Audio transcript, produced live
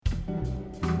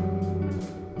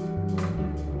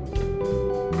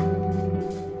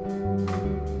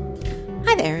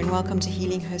there, and welcome to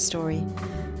Healing HERstory.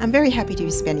 I'm very happy to be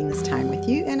spending this time with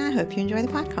you, and I hope you enjoy the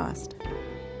podcast.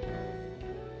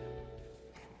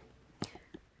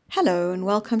 Hello, and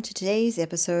welcome to today's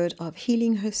episode of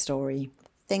Healing HERstory,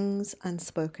 Things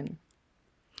Unspoken.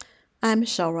 I'm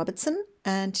Michelle Robertson,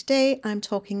 and today I'm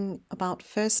talking about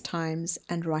first times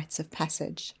and rites of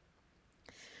passage.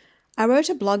 I wrote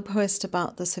a blog post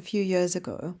about this a few years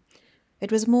ago.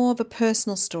 It was more of a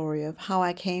personal story of how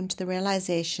I came to the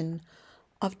realization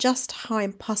of just how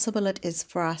impossible it is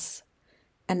for us,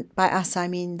 and by us I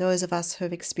mean those of us who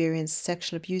have experienced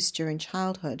sexual abuse during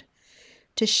childhood,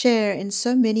 to share in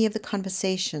so many of the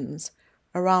conversations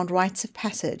around rites of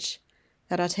passage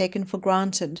that are taken for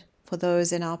granted for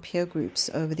those in our peer groups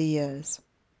over the years.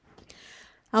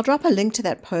 I'll drop a link to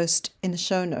that post in the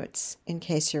show notes in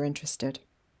case you're interested.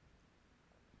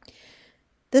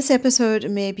 This episode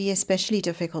may be especially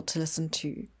difficult to listen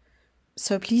to,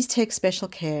 so please take special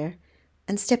care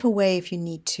and step away if you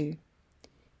need to.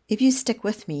 If you stick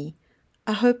with me,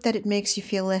 I hope that it makes you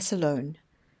feel less alone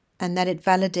and that it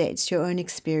validates your own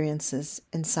experiences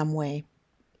in some way.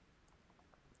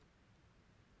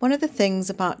 One of the things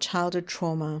about childhood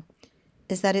trauma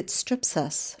is that it strips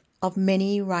us of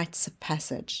many rites of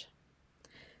passage.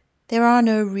 There are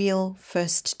no real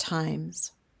first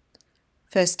times.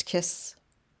 First kiss,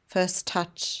 first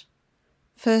touch,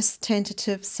 first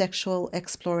tentative sexual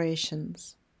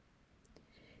explorations.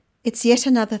 It's yet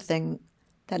another thing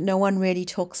that no one really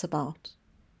talks about,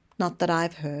 not that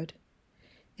I've heard,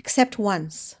 except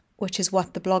once, which is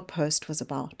what the blog post was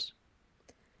about.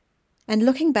 And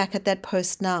looking back at that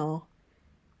post now,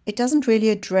 it doesn't really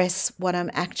address what I'm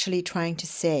actually trying to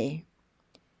say.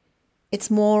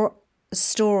 It's more a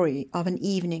story of an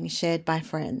evening shared by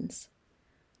friends,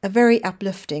 a very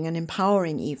uplifting and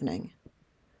empowering evening,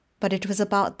 but it was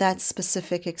about that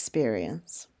specific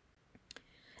experience.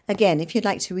 Again, if you'd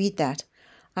like to read that,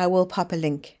 I will pop a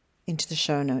link into the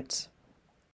show notes.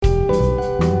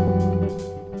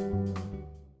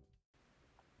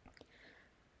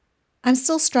 I'm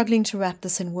still struggling to wrap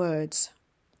this in words,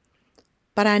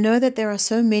 but I know that there are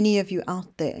so many of you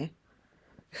out there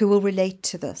who will relate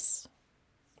to this.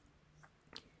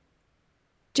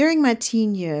 During my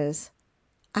teen years,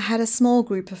 I had a small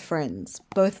group of friends,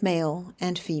 both male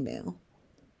and female.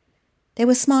 They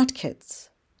were smart kids,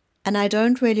 and I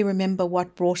don't really remember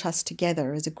what brought us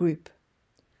together as a group.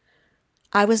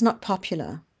 I was not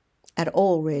popular at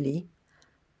all, really.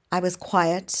 I was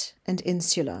quiet and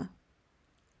insular.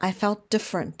 I felt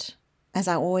different, as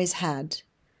I always had,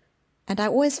 and I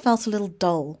always felt a little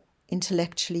dull,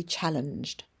 intellectually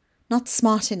challenged, not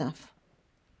smart enough.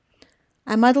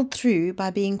 I muddled through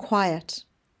by being quiet,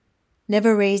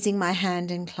 never raising my hand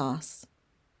in class.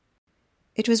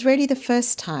 It was really the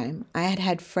first time I had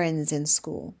had friends in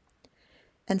school,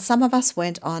 and some of us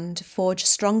went on to forge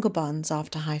stronger bonds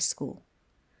after high school.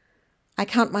 I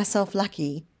count myself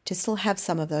lucky to still have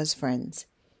some of those friends,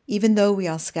 even though we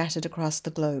are scattered across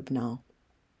the globe now.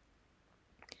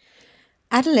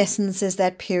 Adolescence is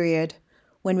that period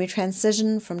when we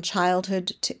transition from childhood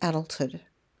to adulthood.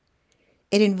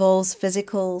 It involves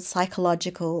physical,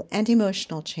 psychological, and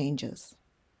emotional changes.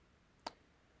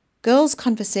 Girls'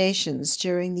 conversations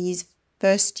during these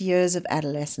first years of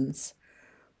adolescence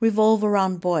revolve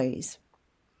around boys.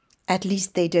 At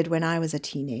least they did when I was a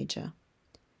teenager.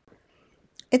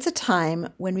 It's a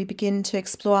time when we begin to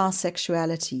explore our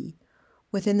sexuality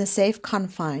within the safe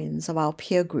confines of our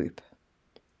peer group.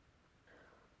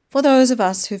 For those of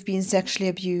us who've been sexually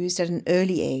abused at an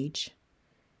early age,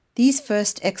 these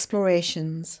first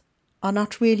explorations are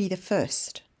not really the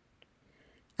first,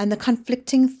 and the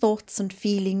conflicting thoughts and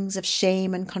feelings of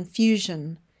shame and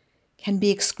confusion can be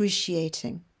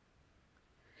excruciating.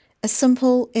 A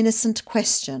simple, innocent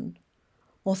question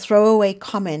or throwaway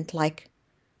comment like,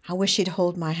 "I wish you'd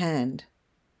hold my hand,"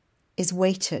 is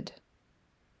weighted.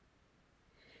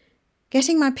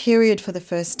 Getting my period for the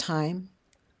first time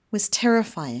was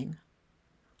terrifying.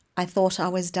 I thought I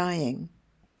was dying.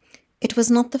 It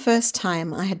was not the first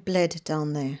time I had bled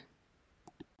down there.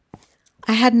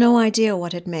 I had no idea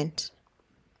what it meant.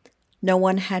 No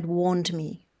one had warned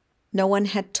me. No one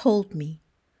had told me.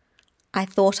 I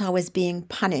thought I was being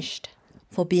punished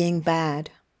for being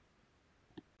bad.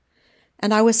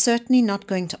 And I was certainly not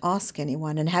going to ask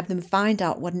anyone and have them find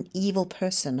out what an evil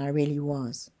person I really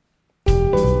was.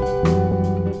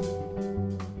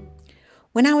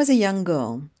 When I was a young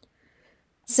girl,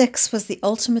 sex was the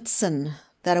ultimate sin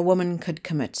that a woman could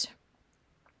commit.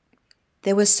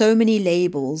 There were so many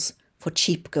labels for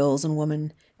cheap girls and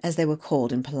women, as they were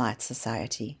called in polite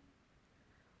society.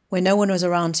 When no one was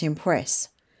around to impress,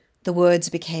 the words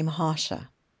became harsher.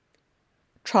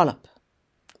 Trollop,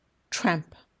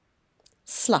 tramp,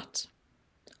 slut,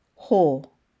 whore.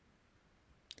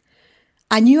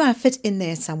 I knew I fit in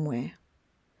there somewhere,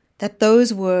 that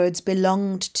those words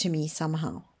belonged to me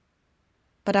somehow,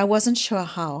 but I wasn't sure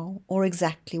how or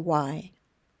exactly why.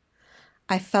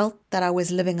 I felt that I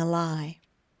was living a lie.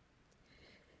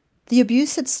 The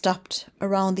abuse had stopped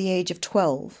around the age of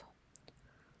 12.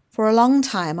 For a long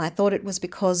time, I thought it was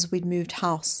because we'd moved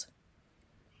house,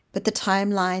 but the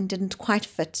timeline didn't quite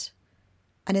fit,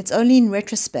 and it's only in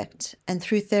retrospect and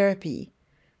through therapy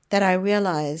that I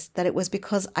realized that it was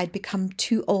because I'd become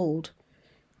too old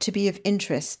to be of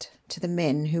interest to the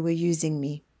men who were using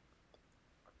me.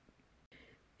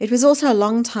 It was also a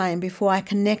long time before I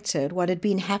connected what had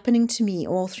been happening to me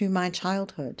all through my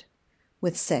childhood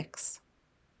with sex.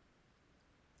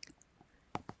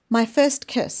 My first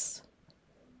kiss,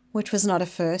 which was not a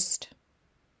first,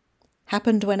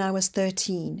 happened when I was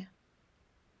 13.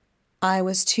 I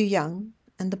was too young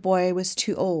and the boy was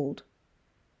too old,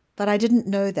 but I didn't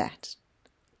know that.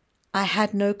 I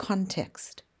had no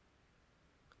context.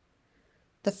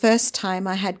 The first time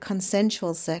I had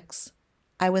consensual sex,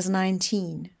 I was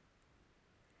 19.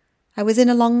 I was in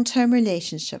a long-term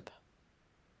relationship.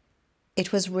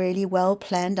 It was really well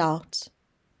planned out,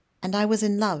 and I was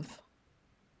in love.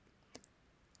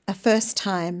 A first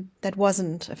time that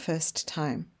wasn't a first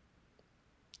time.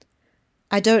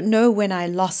 I don't know when I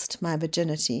lost my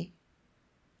virginity,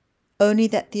 only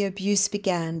that the abuse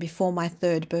began before my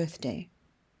 3rd birthday.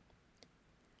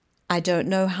 I don't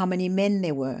know how many men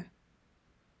there were,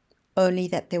 only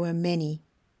that there were many.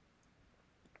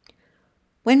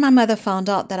 When my mother found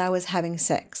out that I was having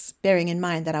sex, bearing in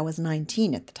mind that I was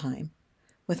 19 at the time,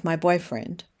 with my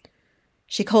boyfriend,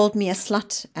 she called me a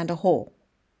slut and a whore.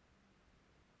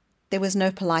 There was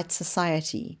no polite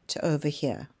society to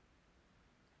overhear.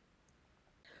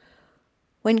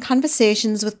 When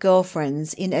conversations with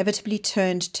girlfriends inevitably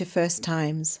turned to first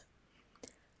times,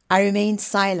 I remained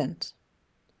silent.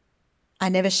 I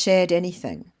never shared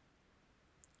anything.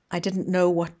 I didn't know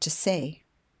what to say.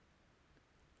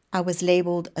 I was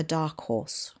labeled a dark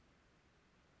horse.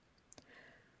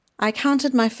 I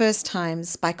counted my first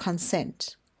times by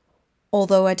consent,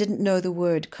 although I didn't know the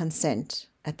word consent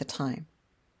at the time.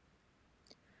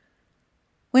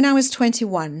 When I was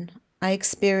 21, I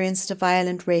experienced a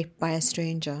violent rape by a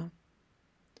stranger.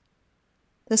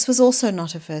 This was also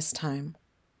not a first time.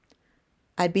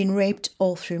 I'd been raped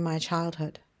all through my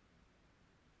childhood.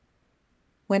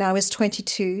 When I was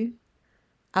 22,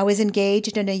 I was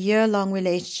engaged in a year-long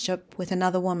relationship with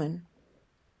another woman.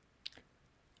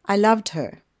 I loved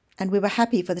her, and we were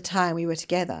happy for the time we were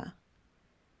together.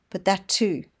 But that,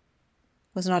 too,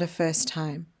 was not a first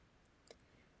time.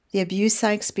 The abuse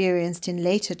I experienced in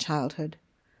later childhood,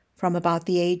 from about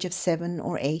the age of 7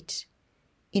 or 8,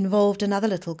 involved another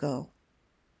little girl.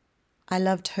 I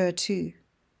loved her, too.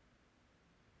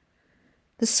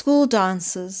 The school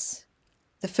dances,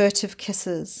 the furtive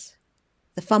kisses,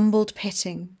 the fumbled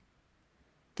petting,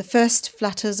 the first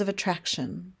flutters of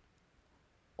attraction,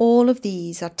 all of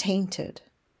these are tainted,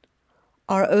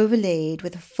 are overlaid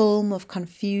with a film of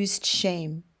confused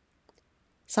shame,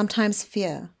 sometimes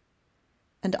fear,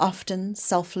 and often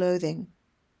self-loathing.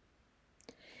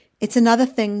 It's another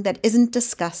thing that isn't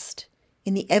discussed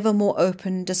in the ever more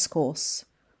open discourse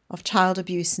of child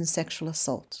abuse and sexual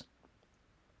assault.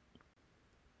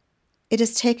 It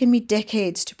has taken me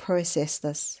decades to process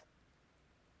this,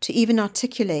 to even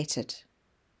articulate it.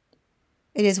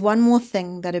 It is one more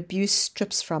thing that abuse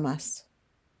strips from us.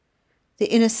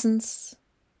 The innocence,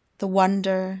 the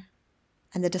wonder,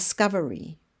 and the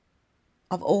discovery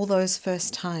of all those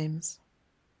first times.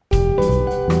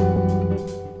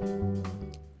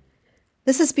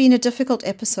 This has been a difficult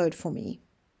episode for me,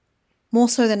 more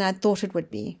so than I'd thought it would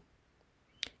be.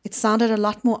 It sounded a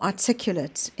lot more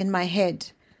articulate in my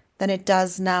head than it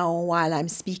does now while I'm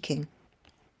speaking.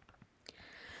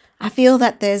 I feel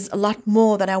that there's a lot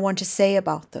more that I want to say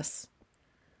about this,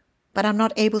 but I'm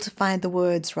not able to find the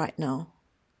words right now.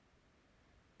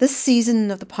 This season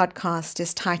of the podcast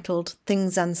is titled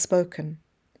Things Unspoken.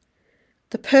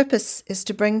 The purpose is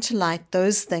to bring to light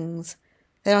those things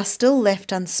that are still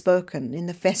left unspoken in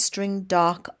the festering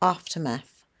dark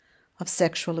aftermath of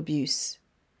sexual abuse.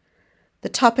 The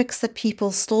topics that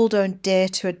people still don't dare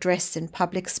to address in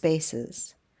public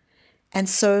spaces, and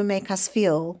so make us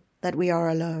feel that we are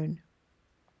alone.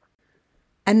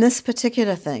 And this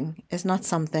particular thing is not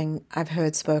something I've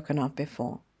heard spoken of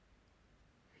before.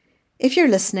 If you're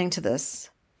listening to this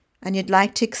and you'd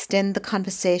like to extend the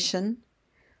conversation,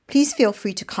 please feel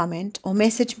free to comment or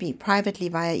message me privately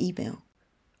via email.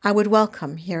 I would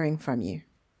welcome hearing from you.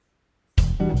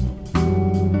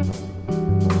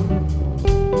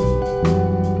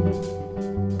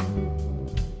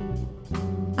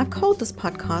 called this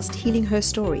podcast Healing Her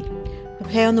Story, a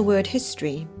play on the word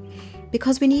history,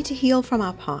 because we need to heal from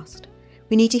our past.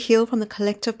 We need to heal from the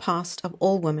collective past of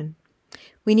all women.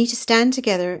 We need to stand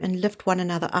together and lift one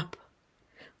another up.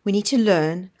 We need to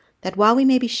learn that while we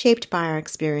may be shaped by our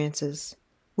experiences,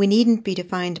 we needn't be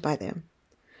defined by them.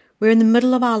 We're in the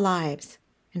middle of our lives,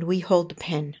 and we hold the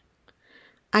pen.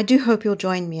 I do hope you'll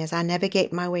join me as I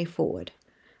navigate my way forward.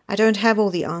 I don't have all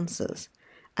the answers.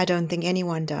 I don't think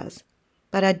anyone does.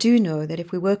 But I do know that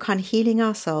if we work on healing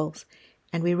ourselves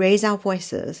and we raise our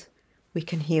voices, we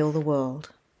can heal the world.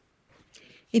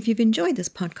 If you've enjoyed this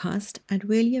podcast, I'd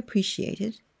really appreciate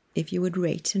it if you would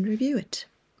rate and review it.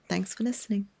 Thanks for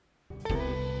listening.